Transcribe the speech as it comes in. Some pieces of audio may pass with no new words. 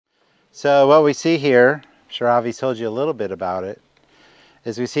So what we see here, I'm sure Avi's told you a little bit about it,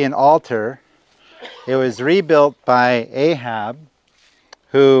 is we see an altar. It was rebuilt by Ahab,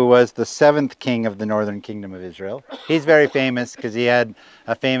 who was the 7th king of the northern kingdom of Israel. He's very famous because he had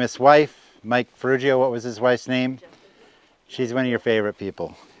a famous wife, Mike Ferrugio. What was his wife's name? She's one of your favorite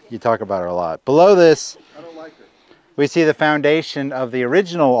people. You talk about her a lot. Below this, I don't like her. We see the foundation of the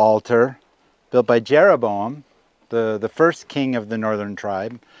original altar built by Jeraboam, the first king of the northern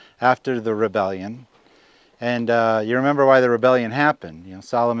tribe, after the rebellion. And you remember why the rebellion happened. You know,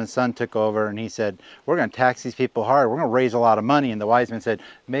 Solomon's son took over and he said, we're going to tax these people hard. We're going to raise a lot of money. And the wise men said,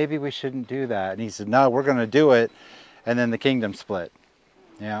 maybe we shouldn't do that. And he said, no, we're going to do it. And then the kingdom split.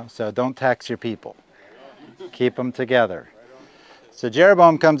 You know, so don't tax your people. Keep them together. So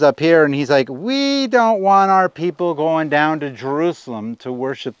Jeroboam comes up here and he's like, we don't want our people going down to Jerusalem to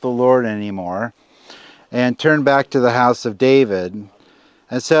worship the Lord anymore and turn back to the house of David.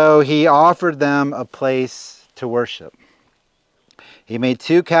 And so he offered them a place to worship. He made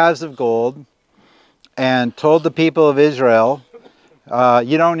 2 calves of gold and told the people of Israel,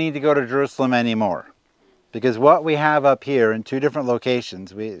 you don't need to go to Jerusalem anymore. Because what we have up here in 2 different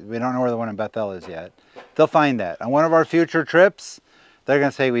locations, we don't know where the one in Bethel is yet. They'll find that. On one of our future trips, they're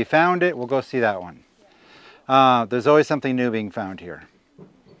going to say, we found it, we'll go see that one. There's always something new being found here.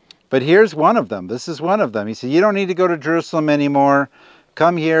 But here's one of them. This is one of them. He said, you don't need to go to Jerusalem anymore.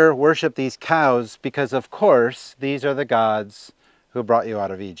 Come here, worship these cows, because of course, these are the gods who brought you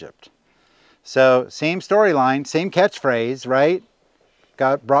out of Egypt. So, same storyline, same catchphrase, right?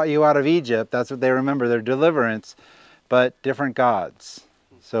 God brought you out of Egypt. That's what they remember, their deliverance, but different gods.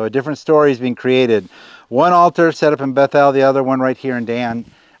 So a different story is being created. One altar set up in Bethel, the other one right here in Dan.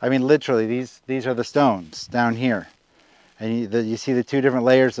 I mean, literally, these are the stones down here. And you see the 2 different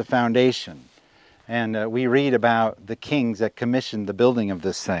layers of foundation. And we read about the kings that commissioned the building of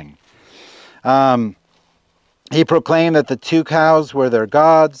this thing. He proclaimed that the 2 cows were their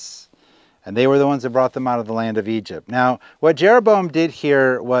gods, and they were the ones that brought them out of the land of Egypt. Now, what Jeroboam did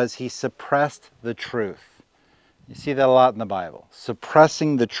here was he suppressed the truth. You see that a lot in the Bible,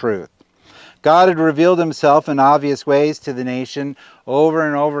 suppressing the truth. God had revealed himself in obvious ways to the nation over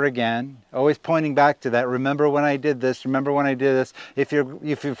and over again, always pointing back to that. Remember when I did this, remember when I did this. If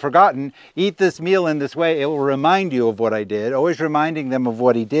you've forgotten, eat this meal in this way, it will remind you of what I did, always reminding them of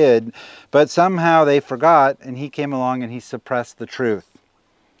what he did. But somehow they forgot, and he came along and he suppressed the truth.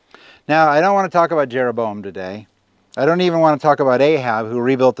 Now, I don't want to talk about Jeroboam today. I don't even want to talk about Ahab, who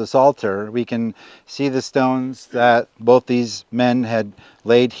rebuilt this altar. We can see the stones that both these men had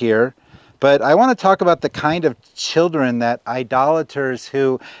laid here. But I want to talk about the kind of children that idolaters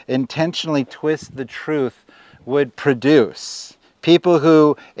who intentionally twist the truth would produce. People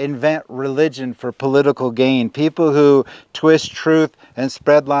who invent religion for political gain. People who twist truth and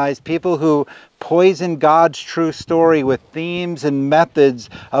spread lies. People who poison God's true story with themes and methods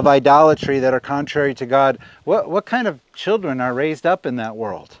of idolatry that are contrary to God. What kind of children are raised up in that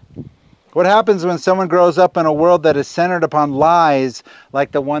world? What happens when someone grows up in a world that is centered upon lies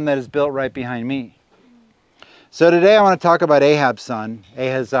like the one that is built right behind me? So today I want to talk about Ahab's son,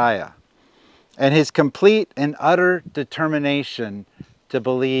 Ahaziah, and his complete and utter determination to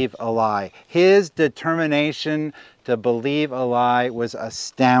believe a lie. His determination to believe a lie was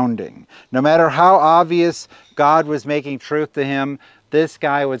astounding. No matter how obvious God was making truth to him, this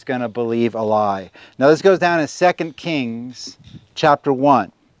guy was going to believe a lie. Now this goes down in 2 Kings chapter 1.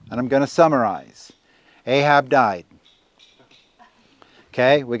 And I'm going to summarize. Ahab died.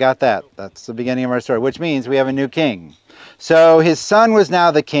 Okay, we got that. That's the beginning of our story, which means we have a new king. So his son was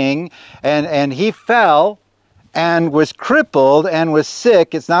now the king, and he fell and was crippled and was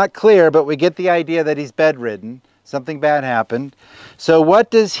sick. It's not clear, but we get the idea that he's bedridden. Something bad happened. So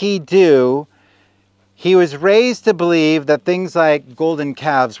what does he do? He was raised to believe that things like golden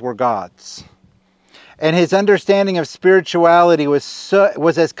calves were gods. And his understanding of spirituality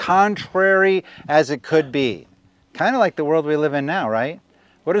was as contrary as it could be. Kind of like the world we live in now, right?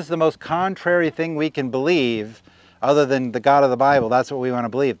 What is the most contrary thing we can believe other than the God of the Bible? That's what we want to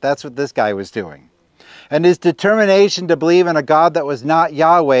believe. That's what this guy was doing. And his determination to believe in a God that was not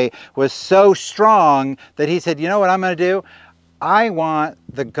Yahweh was so strong that he said, you know what I'm going to do? I want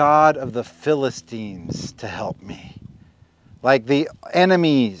the God of the Philistines to help me. Like the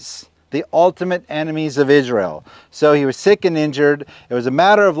enemies, the ultimate enemies of Israel. So he was sick and injured. It was a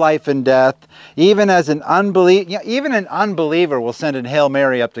matter of life and death. Even as an even an unbeliever will send a Hail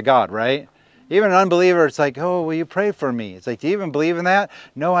Mary up to God, right? Even an unbeliever, it's like, oh, will you pray for me? It's like, do you even believe in that?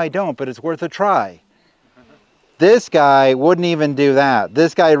 No, I don't, but it's worth a try. This guy wouldn't even do that.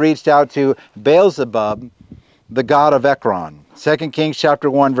 This guy reached out to Beelzebub, the god of Ekron. 2 Kings chapter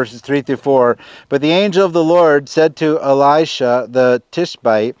 1, verses 3 through 4. But the angel of the Lord said to Elisha the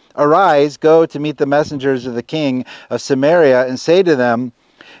Tishbite, Arise, go to meet the messengers of the king of Samaria, and say to them,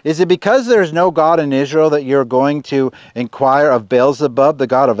 Is it because there is no God in Israel that you are going to inquire of Beelzebub, the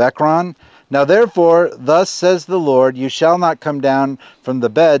god of Ekron? Now therefore, thus says the Lord, you shall not come down from the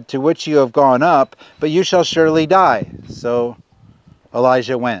bed to which you have gone up, but you shall surely die. So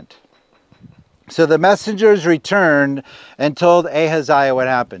Elijah went. So the messengers returned and told Ahaziah what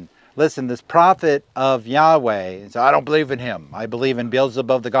happened. Listen, this prophet of Yahweh said, I don't believe in him. I believe in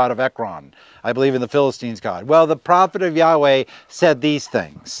Beelzebub, the god of Ekron. I believe in the Philistines' god. Well, the prophet of Yahweh said these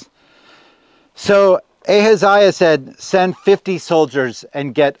things. So Ahaziah said, send 50 soldiers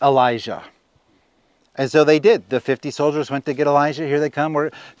and get Elijah. And so they did. The 50 soldiers went to get Elijah. Here they come.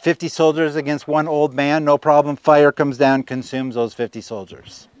 We're 50 soldiers against one old man. No problem. Fire comes down, consumes those 50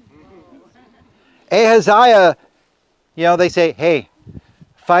 soldiers. Ahaziah, they say, hey,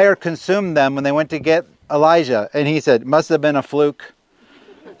 fire consumed them when they went to get Elijah. And he said, must have been a fluke.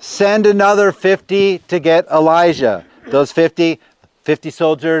 Send another 50 to get Elijah. Those 50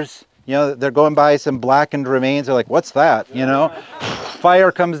 soldiers, they're going by some blackened remains. They're like, what's that?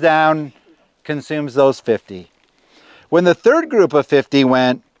 Fire comes down, consumes those 50. When the third group of 50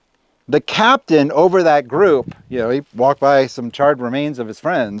 went, the captain over that group, he walked by some charred remains of his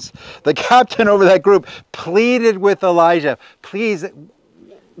friends. The captain over that group pleaded with Elijah, please,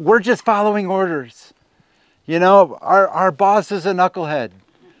 we're just following orders. Our boss is a knucklehead.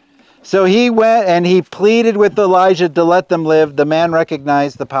 So he went and he pleaded with Elijah to let them live. The man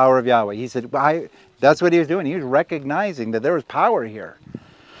recognized the power of Yahweh. He said, that's what he was doing. He was recognizing that there was power here.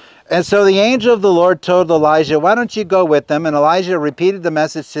 And so the angel of the Lord told Elijah, why don't you go with them? And Elijah repeated the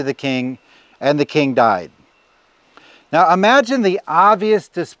message to the king, and the king died. Now imagine the obvious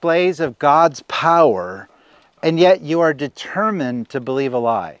displays of God's power, and yet you are determined to believe a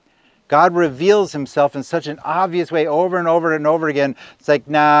lie. God reveals himself in such an obvious way over and over and over again. It's like,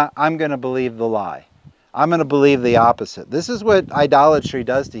 nah, I'm going to believe the lie. I'm going to believe the opposite. This is what idolatry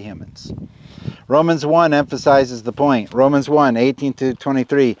does to humans. Romans 1 emphasizes the point. Romans 1, 18 to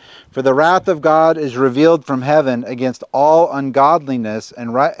 23. For the wrath of God is revealed from heaven against all ungodliness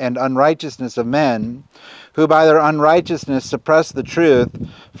and unrighteousness of men, who by their unrighteousness suppress the truth.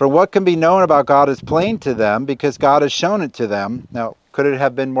 For what can be known about God is plain to them, because God has shown it to them. Now, could it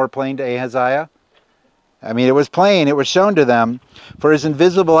have been more plain to Ahaziah? I mean, it was plain, it was shown to them. For his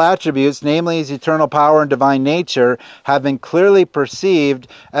invisible attributes, namely his eternal power and divine nature, have been clearly perceived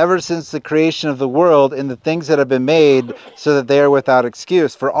ever since the creation of the world in the things that have been made, so that they are without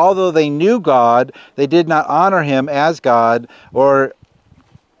excuse. For although they knew God, they did not honor him as God or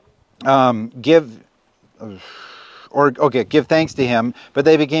give thanks to him, but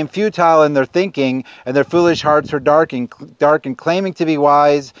they became futile in their thinking, and their foolish hearts were darkened, claiming to be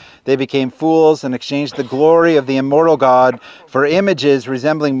wise. They became fools and exchanged the glory of the immortal God for images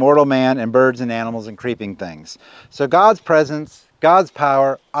resembling mortal man and birds and animals and creeping things. So God's presence, God's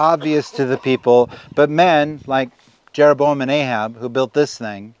power, obvious to the people, but men like Jeraboam and Ahab, who built this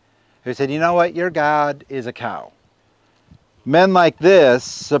thing, who said, you know what, your God is a cow. Men like this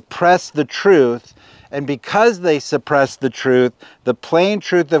suppress the truth, and because they suppress the truth, the plain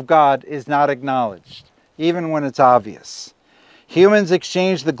truth of God is not acknowledged, even when it's obvious. Humans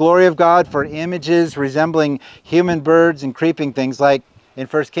exchange the glory of God for images resembling human birds and creeping things, like in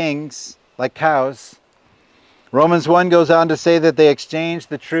 1 Kings, like cows. Romans 1 goes on to say that they exchanged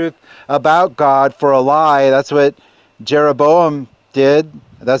the truth about God for a lie. That's what Jeraboam did.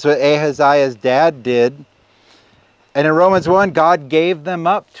 That's what Ahaziah's dad did. And in Romans 1, God gave them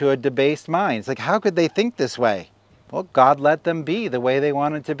up to a debased mind. It's like, how could they think this way? Well, God let them be the way they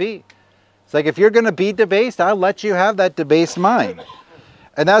wanted to be. It's like, if you're going to be debased, I'll let you have that debased mind.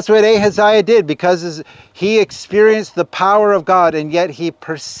 And that's what Ahaziah did, because he experienced the power of God, and yet he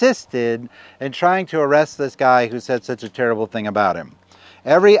persisted in trying to arrest this guy who said such a terrible thing about him.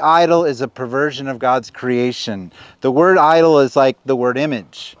 Every idol is a perversion of God's creation. The word idol is like the word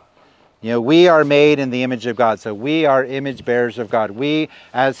image. We are made in the image of God, so we are image bearers of God. We,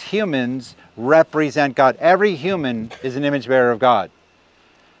 as humans, represent God. Every human is an image bearer of God.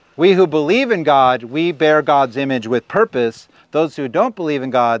 We who believe in God, we bear God's image with purpose. Those who don't believe in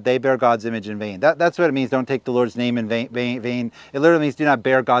God, they bear God's image in vain. That's what it means, don't take the Lord's name in vain. It literally means do not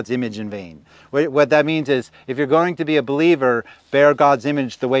bear God's image in vain. What that means is, if you're going to be a believer, bear God's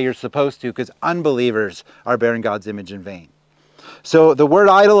image the way you're supposed to, because unbelievers are bearing God's image in vain. So the word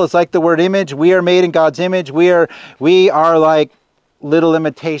idol is like the word image. We are made in God's image. We are like little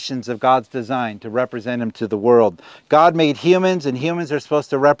imitations of God's design to represent him to the world. God made humans, and humans are supposed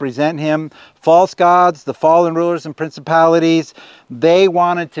to represent him. False gods, the fallen rulers and principalities, they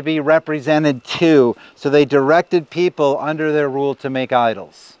wanted to be represented too. So they directed people under their rule to make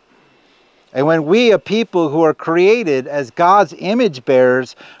idols. And when we, a people who are created as God's image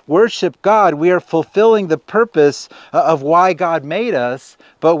bearers, worship God, we are fulfilling the purpose of why God made us.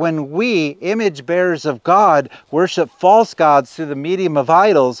 But when we, image bearers of God, worship false gods through the medium of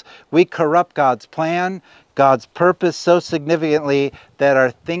idols, we corrupt God's plan, God's purpose so significantly that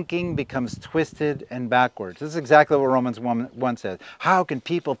our thinking becomes twisted and backwards. This is exactly what Romans 1 says. How can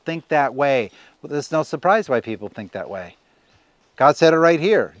people think that way? Well, there's no surprise why people think that way. God said it right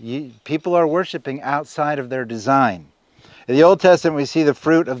here. People are worshiping outside of their design. In the Old Testament, we see the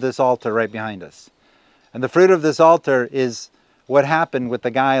fruit of this altar right behind us. And the fruit of this altar is what happened with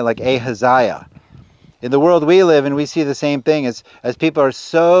the guy like Ahaziah. In the world we live in, we see the same thing as people are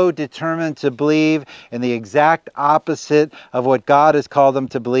so determined to believe in the exact opposite of what God has called them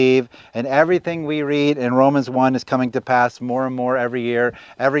to believe. And everything we read in Romans 1 is coming to pass more and more every year.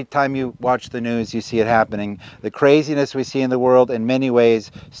 Every time you watch the news, you see it happening. The craziness we see in the world in many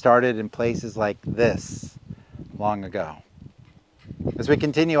ways started in places like this long ago. As we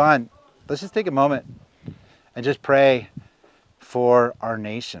continue on, let's just take a moment and just pray for our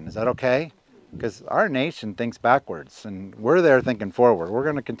nation. Is that okay? Because our nation thinks backwards, and we're there thinking forward. We're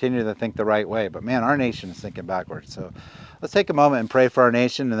going to continue to think the right way, but man, our nation is thinking backwards. So let's take a moment and pray for our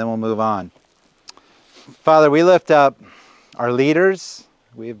nation, and then we'll move on. Father, we lift up our leaders.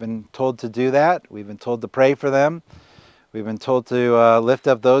 We've been told to do that. We've been told to pray for them. We've been told to lift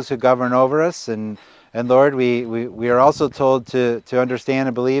up those who govern over us, and Lord, we are also told to understand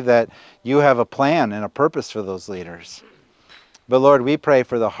and believe that you have a plan and a purpose for those leaders. But Lord, we pray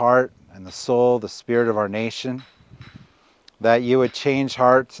for the heart and the soul, the spirit of our nation, that you would change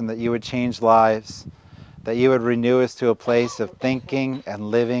hearts and that you would change lives, that you would renew us to a place of thinking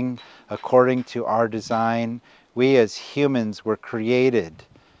and living according to our design. We as humans were created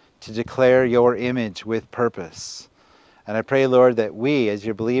to declare your image with purpose. And I pray, Lord, that we as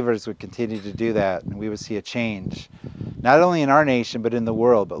your believers would continue to do that, and we would see a change, not only in our nation, but in the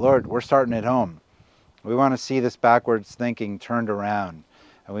world. But Lord, we're starting at home. We want to see this backwards thinking turned around.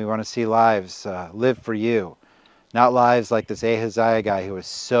 And we want to see lives live for you, not lives like this Ahaziah guy who was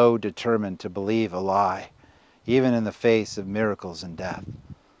so determined to believe a lie, even in the face of miracles and death.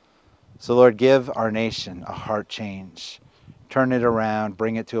 So Lord, give our nation a heart change. Turn it around,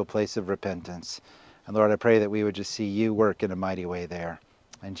 bring it to a place of repentance. And Lord, I pray that we would just see you work in a mighty way there.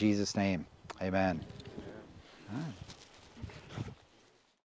 In Jesus' name, amen. All right.